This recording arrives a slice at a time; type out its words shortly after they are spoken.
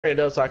it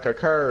does like a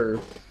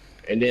curve,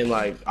 and then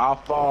like I'll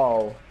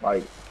fall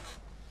like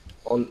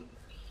on,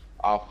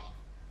 I'll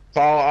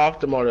fall off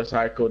the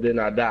motorcycle, then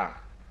I die.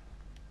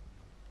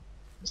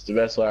 It's the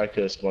best way I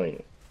could explain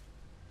it.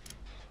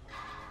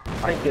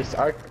 I think it's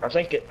I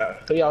think it.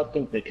 Who y'all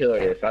think the killer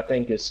is? I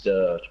think it's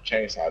the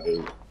chainsaw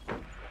dude.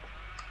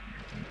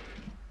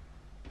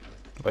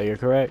 But you're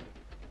correct.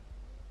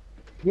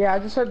 Yeah, I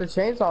just heard the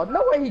chainsaw.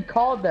 No way he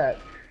called that.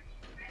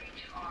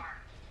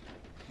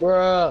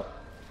 Bruh.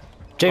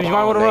 James, you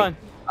might want to run.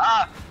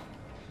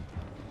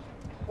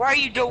 Why are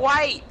you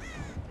Dwight?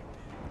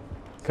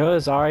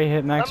 Cause I already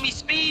hit max. Let me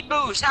speed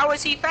boost. How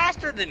is he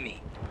faster than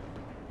me?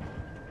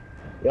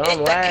 Yo, It's I'm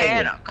the lagging.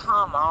 cannibal.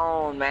 Come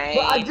on, man.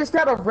 But I just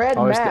got a red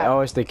Oh,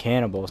 map. it's the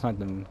cannibal. It's not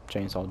the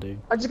chainsaw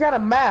dude. I just got a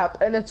map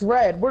and it's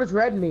red. What does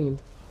red mean?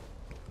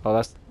 Oh,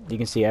 that's you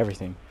can see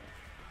everything.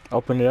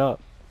 Open it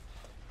up.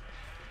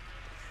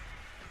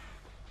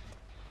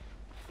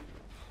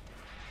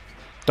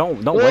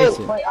 Don't waste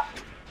it.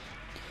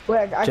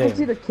 Wait, I Jay. can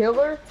see the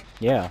killer?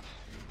 Yeah.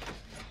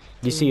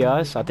 You see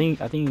us? I think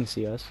you can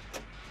see us.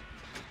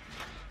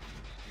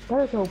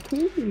 That is OP.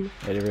 It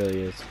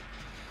really is.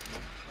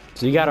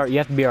 So you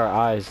have to be our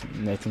eyes,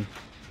 Nathan.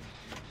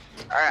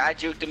 Alright, I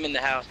juked him in the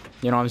house.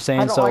 You know what I'm I saying?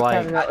 don't So like like,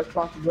 having that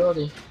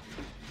responsibility.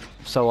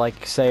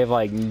 say if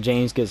like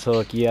James gets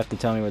hooked, you have to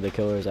tell me where the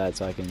killer is at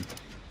so I can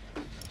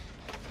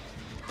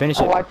finish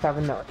I it. like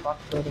having that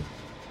responsibility.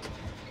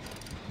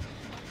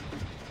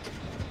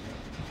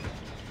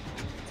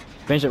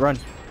 Finish it. Run.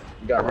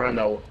 You got run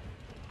over.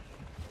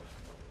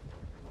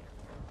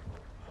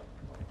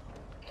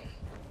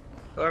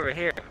 Go over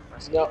here.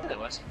 No,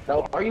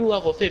 no. Are you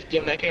level 50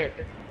 on that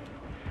character?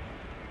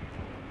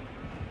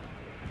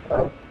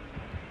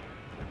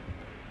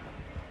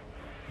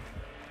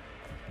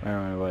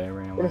 Ran away.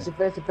 Finish it,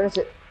 finish it, finish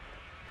it.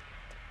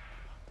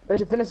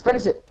 Finish it,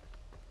 finish it.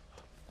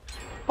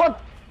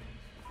 Fuck!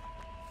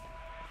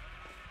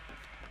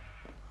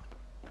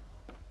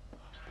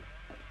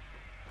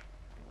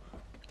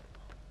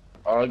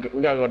 Oh, we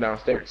gotta go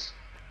downstairs.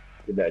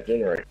 Get that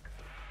generator.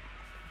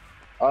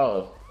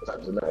 Oh,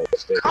 that's another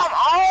stairs. Come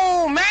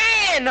on,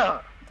 man! No.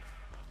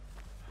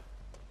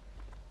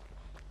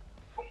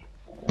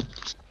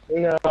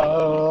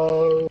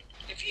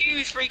 If you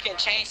use freaking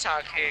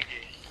chainsaw character,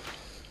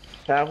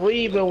 Have we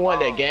even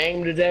won a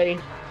game today?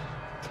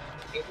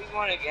 if we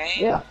want a game,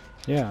 Yeah.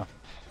 Yeah.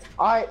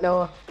 Alright,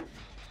 Noah.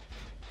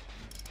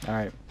 All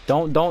right.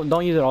 Don't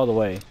use it all the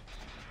way.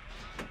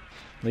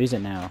 Use it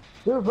now.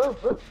 Move,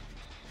 move, move.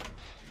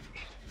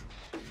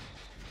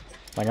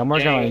 Like I'm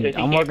working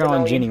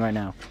on Jenny right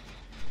now.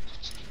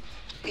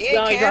 he ain't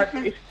No,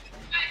 camping.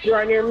 you're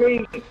right near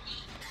me.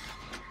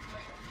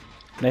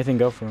 Nathan,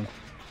 go for him.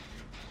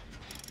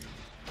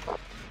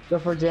 Go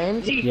for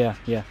James. Yeah.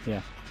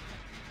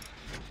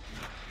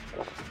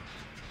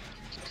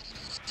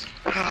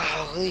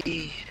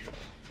 Golly.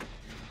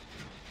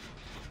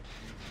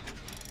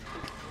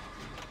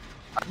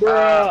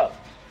 Bruh.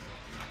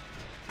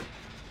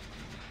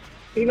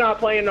 He not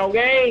playing no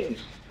games.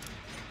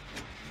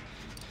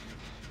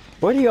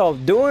 What are y'all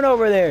doing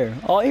over there?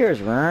 All I hear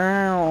is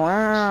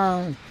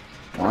round.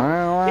 He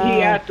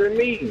after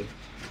me.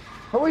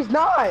 Oh, he's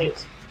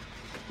not.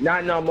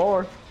 Not no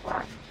more.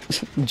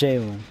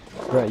 Jalen,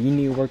 bro, you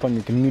need to work on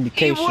your He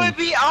communication. would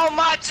be on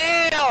my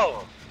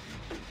tail.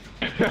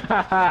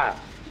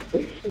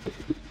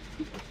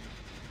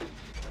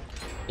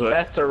 So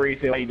that's the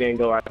reason why he didn't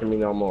go after me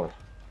no more.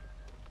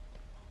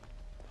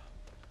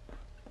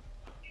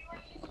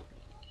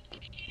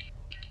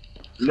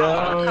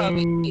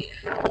 No.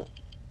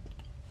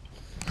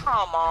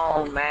 Come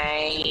on,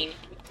 man.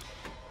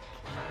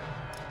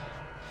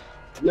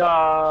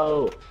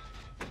 No.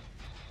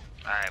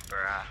 Alright, bro.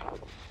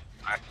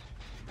 Alright.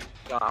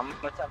 Yo, I'm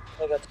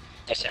gonna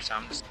yes,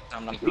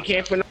 I'm not. We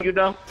can't put you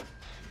though.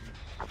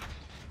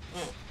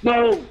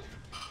 No.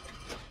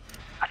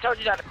 I told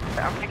you that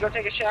I'm gonna go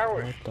take a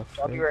shower. What the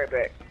So I'll be frick?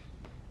 right back.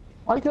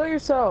 Why kill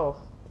yourself?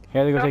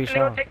 Here, they go I'm take a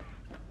gonna shower. go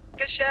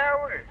take a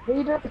shower. What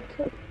you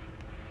doing?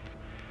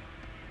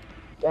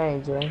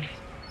 Dang, James.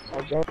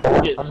 Oh, James.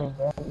 I mean,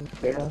 James.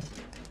 Yeah.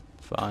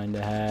 Find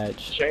the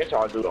hatch.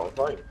 Chainsaw dude on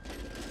play.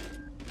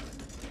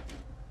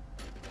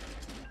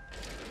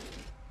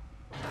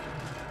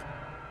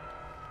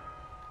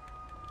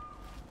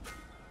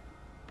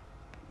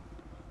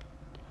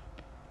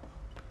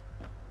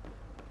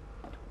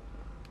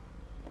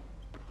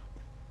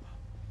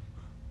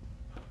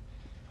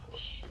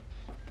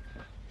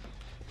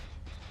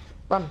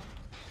 Run.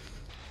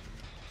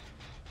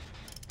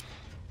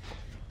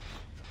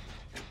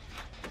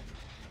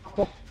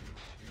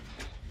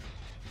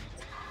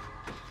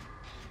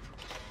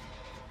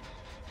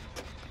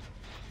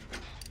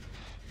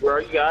 Bro,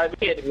 you gotta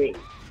be kidding me.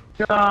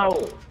 No.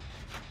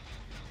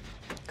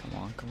 Come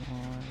on,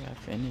 I gotta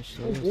finish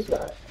this.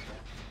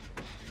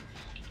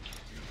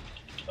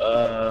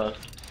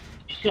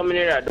 He's coming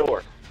in that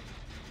door.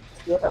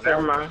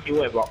 Never mind. He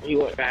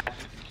went fast.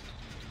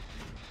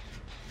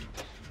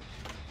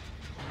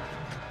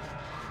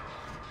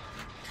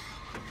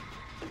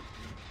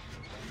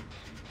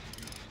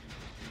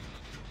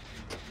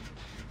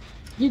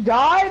 You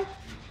died?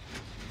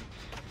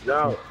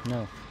 No,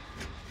 No.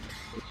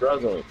 I'm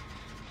struggling.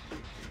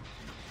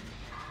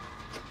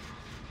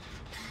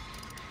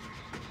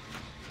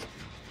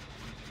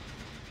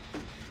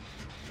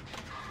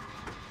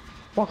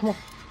 Come on, come on.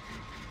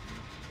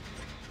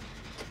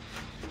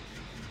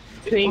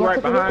 Team right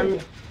behind me.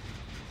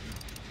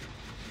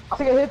 I'll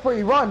take a hit for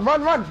you. Run,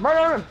 run, run, run,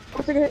 run, run.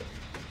 I'll take a hit.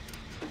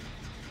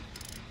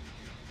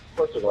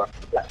 First of all,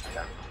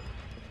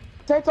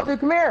 Chainsaw dude,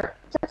 come here.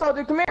 Chainsaw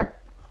dude, come here.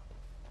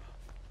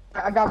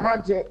 I got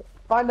run, Jay.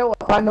 Find Noah,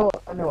 find Noah,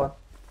 find Noah.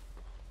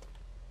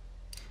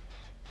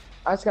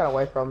 I just got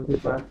away from him,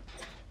 bro.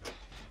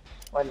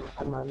 Wait,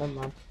 never mind, never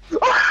mind.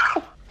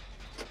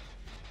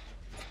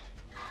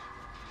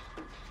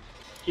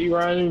 keep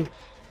running.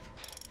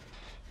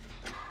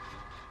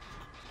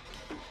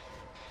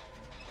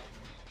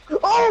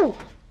 Oh!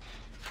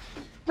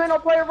 Man,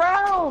 don't play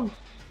around!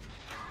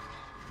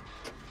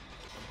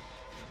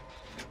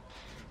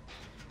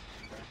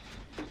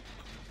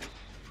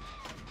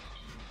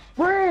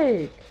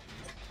 Freak!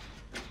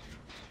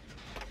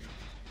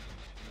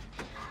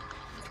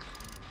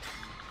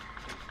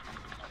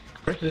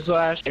 Where's this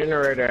last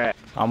generator at?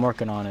 I'm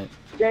working on it.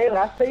 Jalen,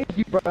 I saved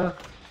you, bro.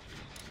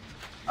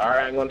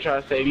 Alright, I'm gonna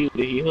try to save you.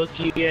 Did he hook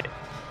you yet?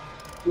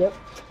 Yep.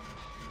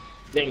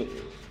 Ding.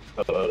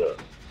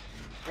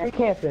 He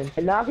camping.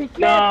 And now he's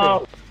camping.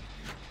 No!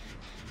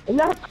 And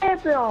now he's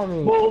camping on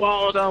me. Move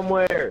on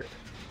somewhere.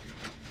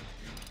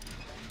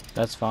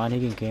 That's fine. He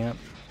can camp.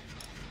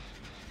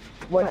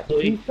 What?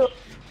 Please. He's still...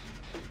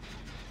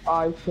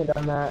 Oh, you should have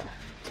done that.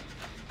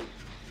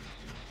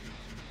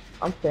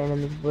 I'm staying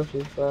in these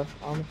bushes, bro.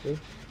 Honestly.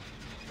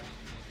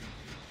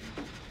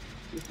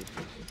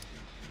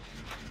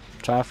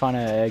 Try to find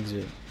an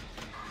exit.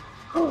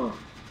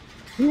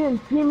 He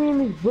didn't see me in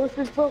these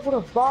bushes, bro. What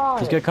a vibe.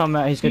 He's gonna come.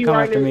 He's gonna You come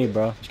are after new. me,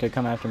 bro. He's gonna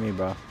come after me,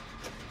 bro.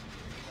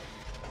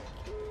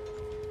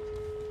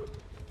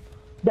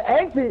 The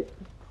exit,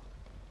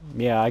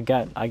 Yeah, I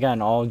got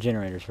an all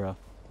generators, bro.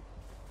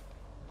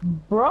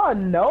 bro.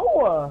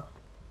 Noah.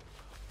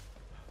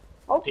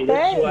 See,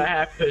 this is what Okay.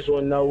 happens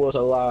when Noah's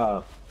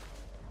alive.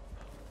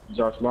 He's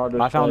our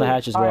smartest I found the player.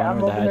 hatches, bro. I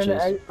remember the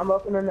hatches. I'm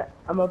opening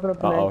up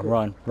the Uh oh, exit.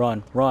 run,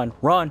 run, run,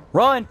 run,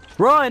 run,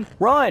 run,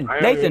 run! I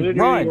am Nathan, literally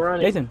run!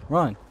 running. Nathan,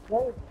 run!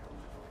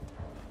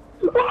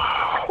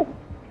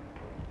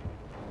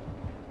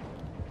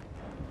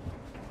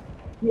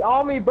 He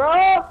on me,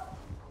 bro.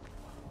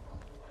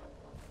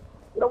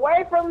 Get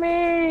away from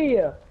me.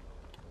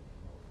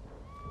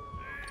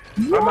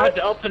 I'm about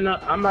to open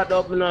up. I'm about to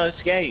open the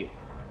escape.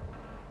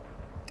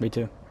 Me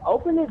too.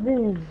 Open it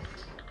then.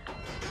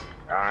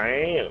 I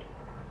am.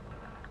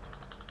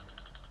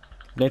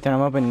 Nathan,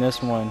 I'm opening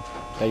this one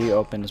that you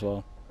opened as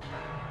well.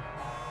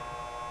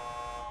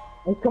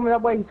 He's coming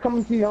that way. He's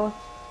coming to you, Owen.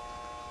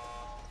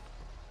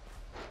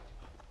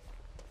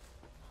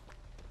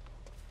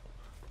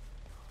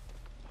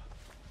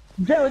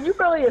 Jalen, you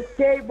barely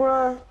escaped,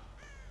 bro.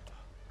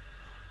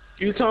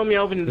 You told me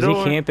open the Is he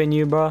door. camping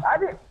you, bro? I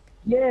did.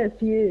 Yes,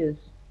 he is.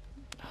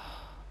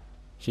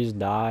 She's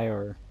die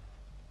or...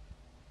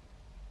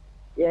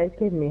 Yeah, he's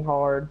keeping me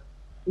hard.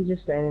 He's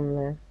just standing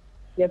there.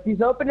 Yeah, if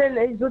he's opening,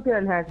 he's looking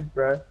at hatches,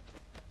 bro.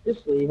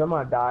 Just leave. I'm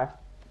gonna die.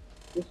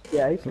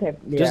 Yeah, he's camping.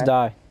 Yeah. Just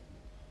die.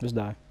 Just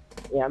die.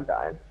 Yeah, I'm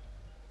dying.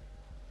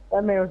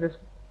 That man was just.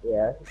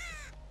 Yeah.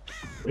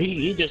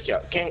 He just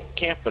got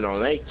camping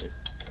on Nathan.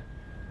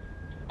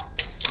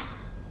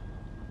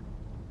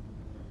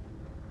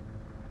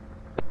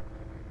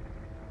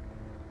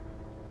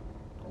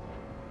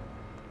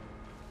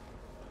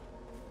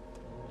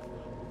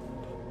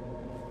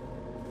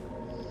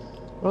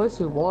 At least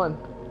we won.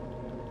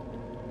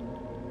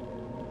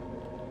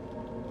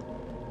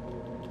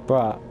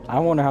 Bro, I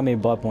wonder how many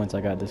blood points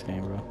I got this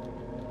game, bro.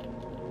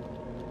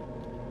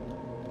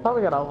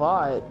 Probably got a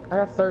lot. I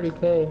got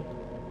 30K.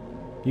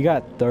 You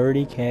got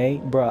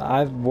 30K? Bro,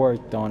 I've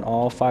worked on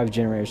all 5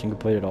 generators and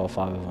completed all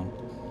 5 of them.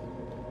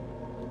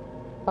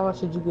 How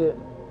much did you get?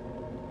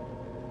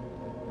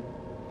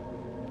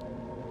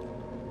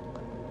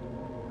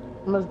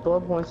 How much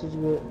blood points did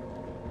you get?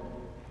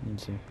 Let me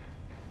see.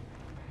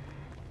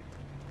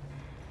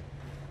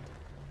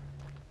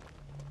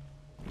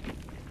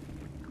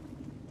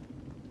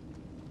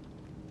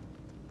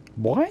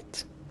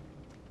 What?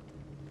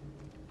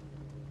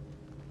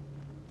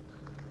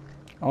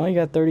 I only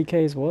got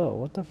 30K as well.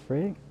 What the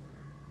frick?